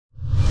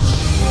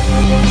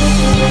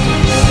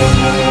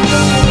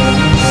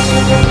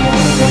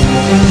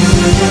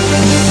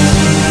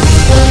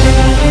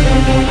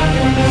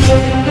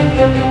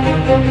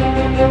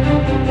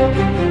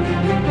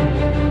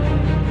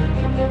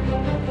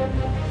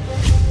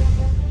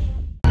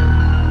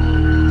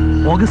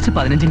August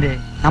 15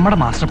 നമ്മുടെ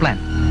master plan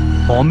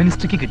home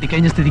മിനിസ്റ്റർക്ക്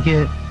കിട്ടിക്കഴിഞ്ഞ സ്ഥിതിക്ക്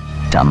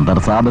ചന്ദർ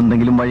സാബ്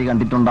എന്തെങ്കിലും വഴി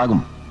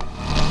കണ്ടിട്ടുണ്ടാകും.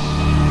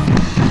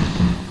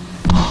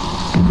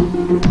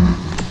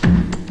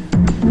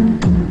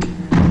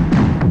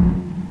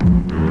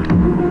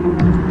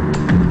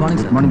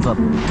 Good morning sir.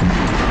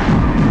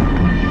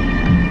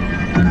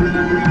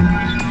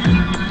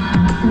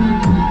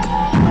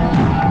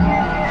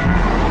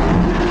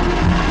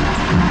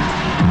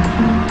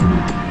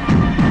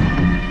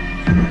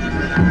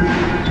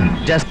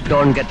 Just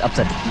don't get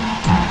upset.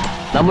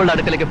 നമ്മളുടെ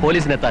അടുക്കലേക്ക്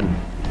പോലീസിനെത്താൻ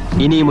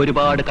ഇനിയും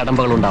ഒരുപാട്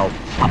കടമ്പകൾ ഉണ്ടാവും.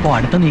 അപ്പോ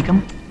അടുത്ത നീക്കം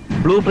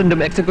ബ്ലൂ പ്രിന്റും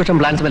എക്സിക്യൂഷൻ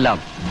പ്ലാൻസും എല്ലാം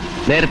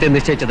നേരത്തെ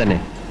നിശ്ചയിച്ചു തന്നെ.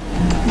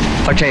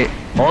 പക്ഷേ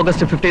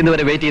ഓഗസ്റ്റ് 15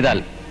 വരെ വെയിറ്റ് ചെയ്താൽ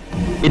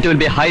it will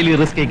be highly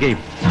risky game.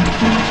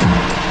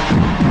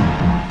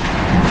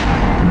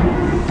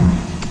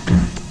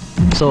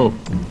 So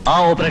ആ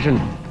ഓപ്പറേഷൻ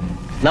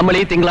നമ്മൾ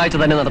ഈ തിങ്കളാഴ്ച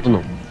തന്നെ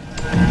നടത്തുന്നു.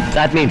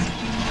 ദാറ്റ് മീൻസ്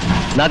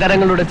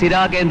നഗരങ്ങളുടെ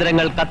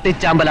സ്ഥിരാകേന്ദ്രങ്ങൾ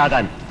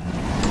കത്തിച്ചാമ്പലാകാൻ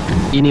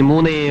ഇനി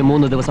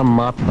 3 ദിവസം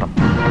മാത്രം.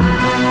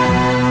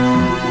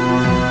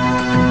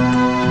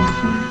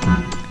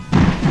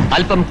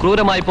 അല്പം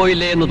ക്രൂരമായി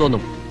പോയില്ലേ എന്ന്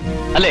തോന്നും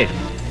അല്ലേ?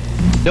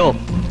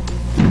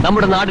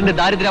 നമ്മുടെ നാടിന്റെ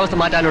ദാരിദ്ര്യാവസ്ഥ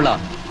മാറ്റാനുള്ള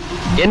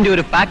എന്റെ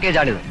ഒരു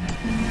പാക്കേജാണിത്.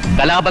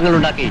 കലാപങ്ങൾ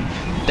ഉണ്ടാക്കി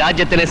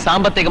രാജ്യത്തിനെ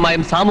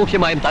സാമ്പത്തികമായും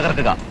സാമൂഹ്യമായും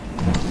തകർക്കുക.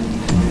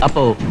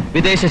 അപ്പോ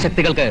വിദേശ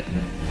ശക്തികൾക്ക്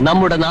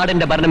നമ്മുടെ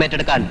നാടിന്റെ ഭരണം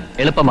ഏറ്റെടുക്കാൻ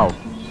എളുപ്പമാവും.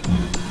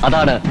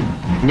 അതാണ്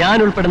ഞാൻ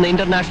ഉൾപ്പെടുന്ന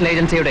ഇന്റർനാഷണൽ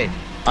ഏജൻസിയുടെ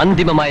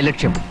അന്തിമമായ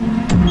ലക്ഷ്യം.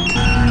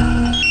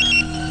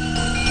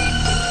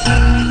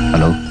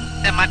 ഹലോ.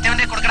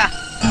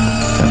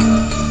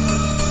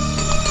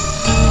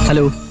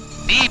 ഹലോ.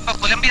 നീ ഇപ്പൊ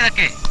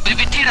പുലമ്പിയതൊക്കെ ഒരു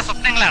വിഡ്ഢിയുടെ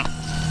സ്വപ്നങ്ങളാണ്.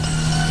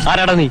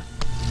 ആരാടാ നീ?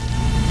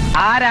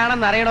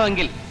 ആരാണെന്ന്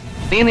അറിയണമെങ്കിൽ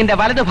നീ നിന്റെ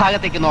വലതു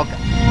ഭാഗത്തേക്ക് നോക്ക്.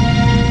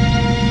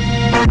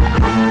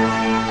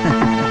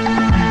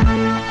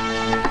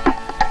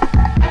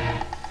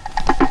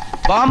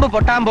 ബോംബ്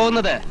പൊട്ടാൻ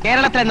പോകുന്നത്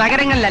കേരളത്തിലെ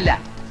നഗരങ്ങളിലല്ല,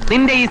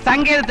 നിന്റെ ഈ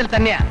സങ്കേതത്തിൽ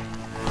തന്നെയാ.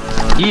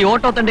 ഈ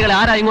ഓട്ടോ തണ്ടികൾ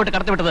ആരാ ഇങ്ങോട്ട്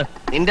കടത്തിവിട്ടത്?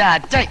 നിന്റെ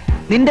അച്ഛൻ.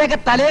 നിന്റെയൊക്കെ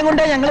തലയും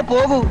കൊണ്ടേ ഞങ്ങൾ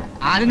പോകൂ.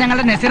 ആദ്യം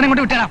ഞങ്ങളുടെ നസീറിനെ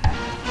കൊണ്ട് വിട്ടണം.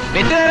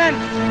 വിട്ടുതരാൻ.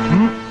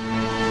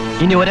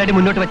 ഇനി ഒരടി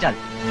മുന്നോട്ട് വെച്ചാൽ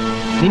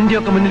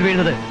നിന്റെയൊക്കെ മുന്നിൽ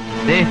വീഴുന്നത്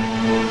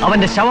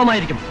അവന്റെ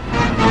ശവമായിരിക്കും.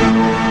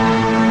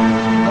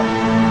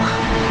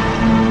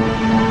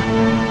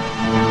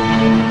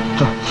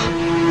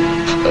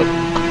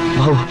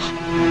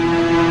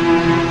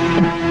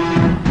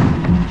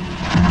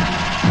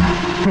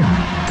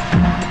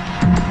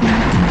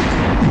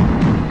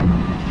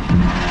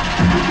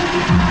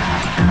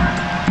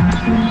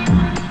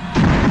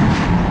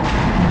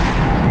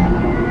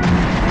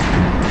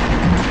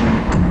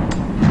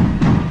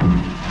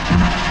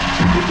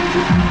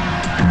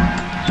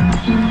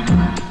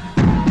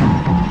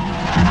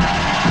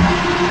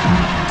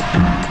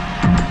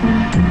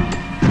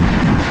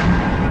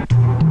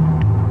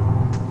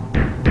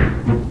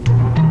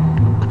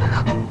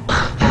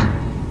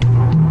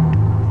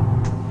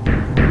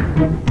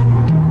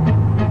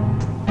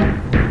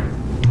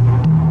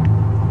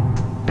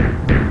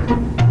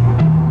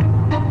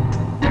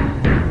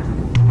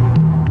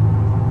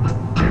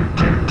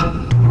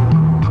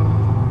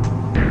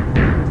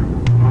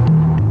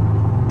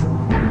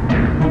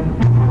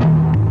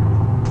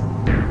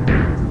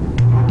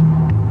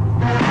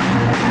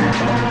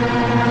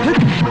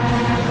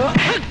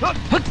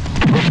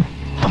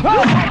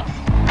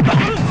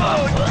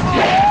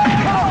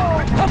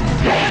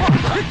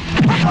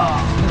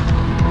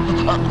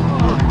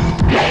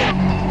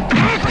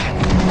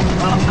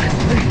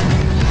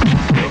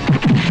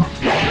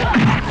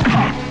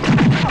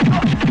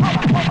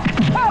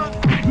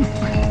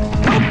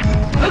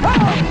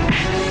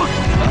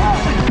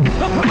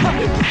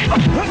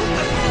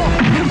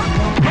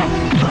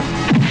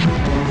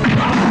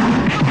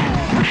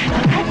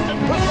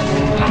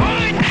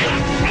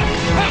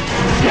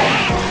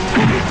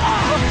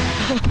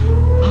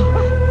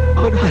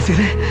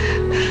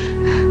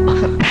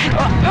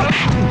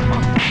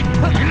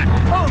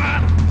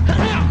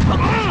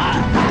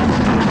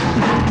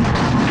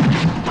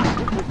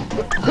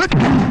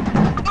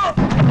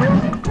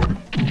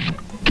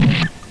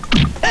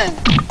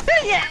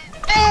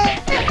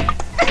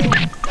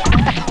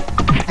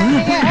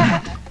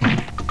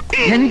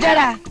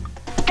 എന്താടാ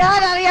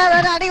ഞാൻ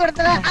അറിയാതെ അടി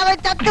കൊടുത്തത് അവൻ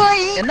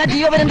ചത്തുപോയി. എന്നാ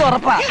ജീവപര്യന്തം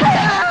ഉറപ്പാ.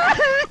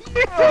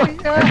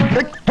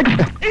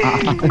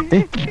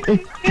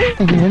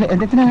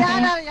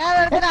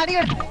 അടി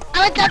കൊടുത്തു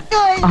അവൻ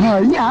ചത്തുപോയി.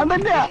 ഞാൻ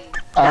തന്നെ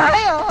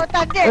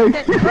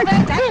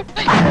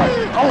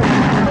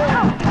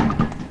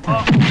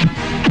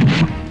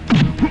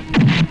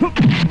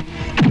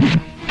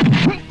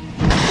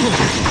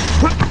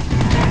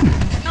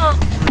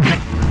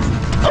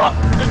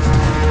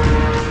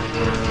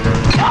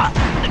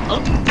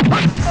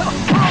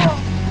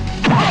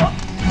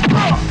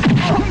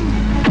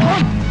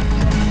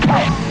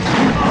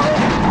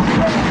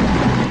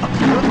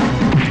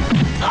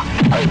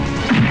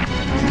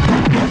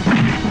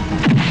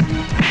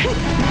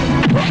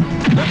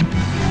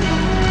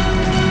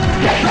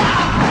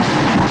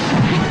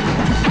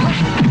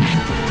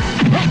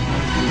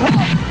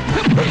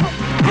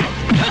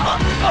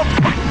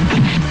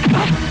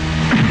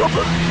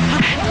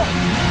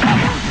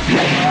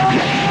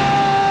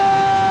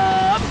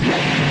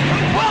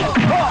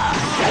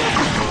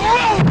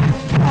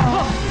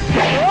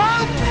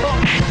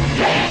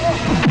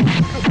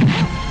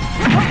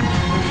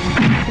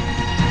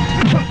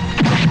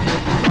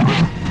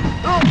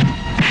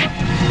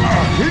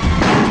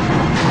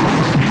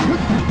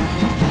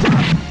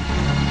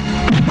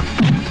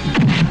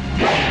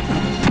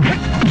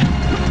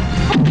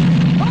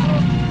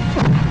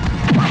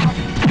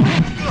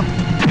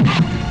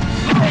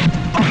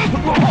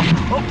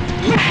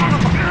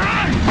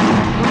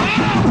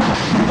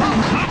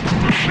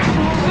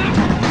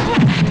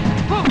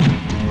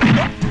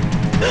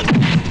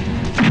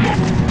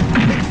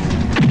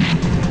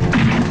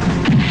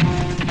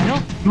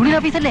അഡ്മിൻ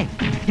ഓഫീസല്ലേ?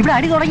 ഇവിടെ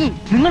അടി തുടങ്ങി.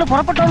 നിങ്ങൾ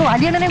പുറപ്പെട്ടോളൂ.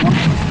 അലിയണ്ണനെ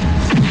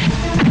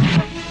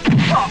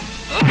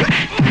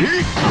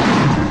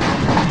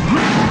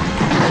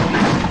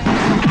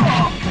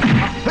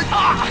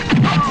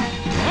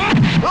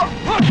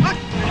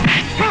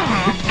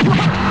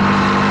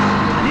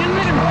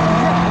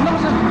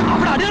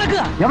അവിടെ അടി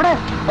നടക്കുക. എവിടെ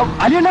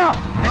അലിയണ്ണ?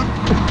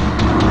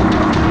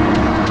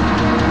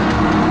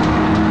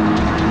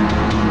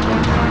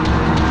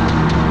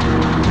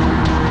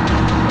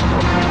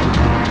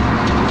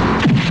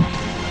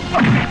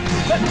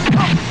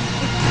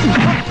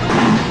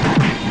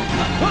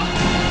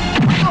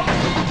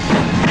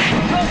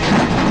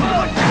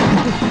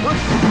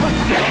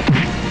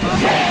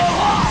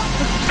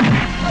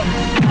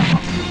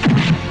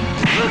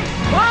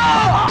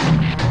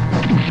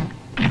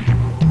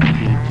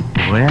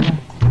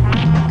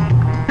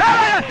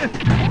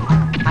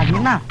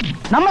 അലിയണ്ണ,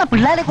 നമ്മളെ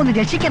പിള്ളേരെ കൊണ്ട്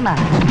രക്ഷിക്കണ്ട.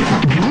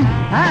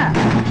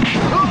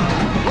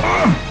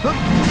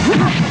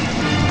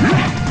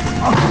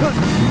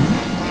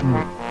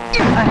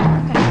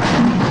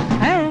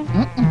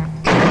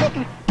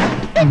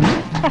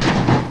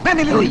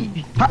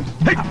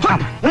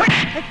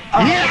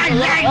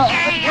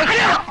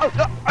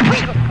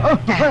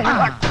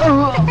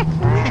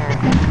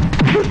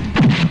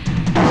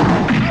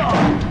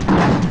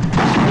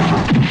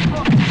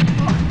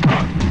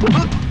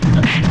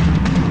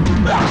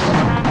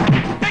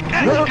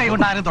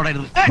 കൈകൊണ്ടാരും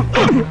തുടരുത്.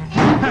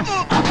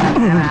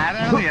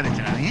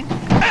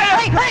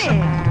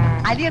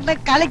 അലിയണ്ണ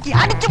കലക്കി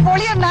അടിച്ചു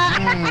പൊളിയണ്ണ.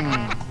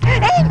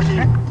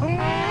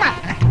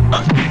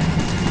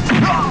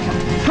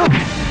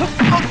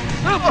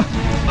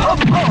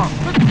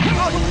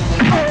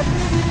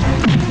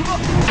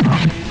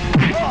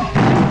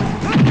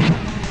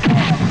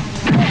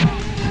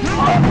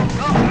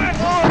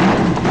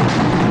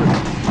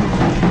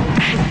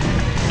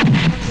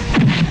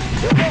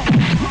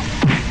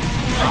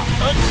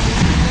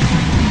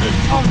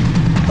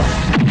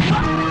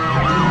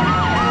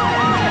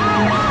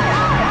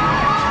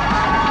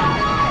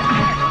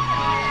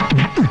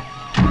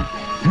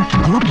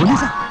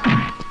 പോലീസാ?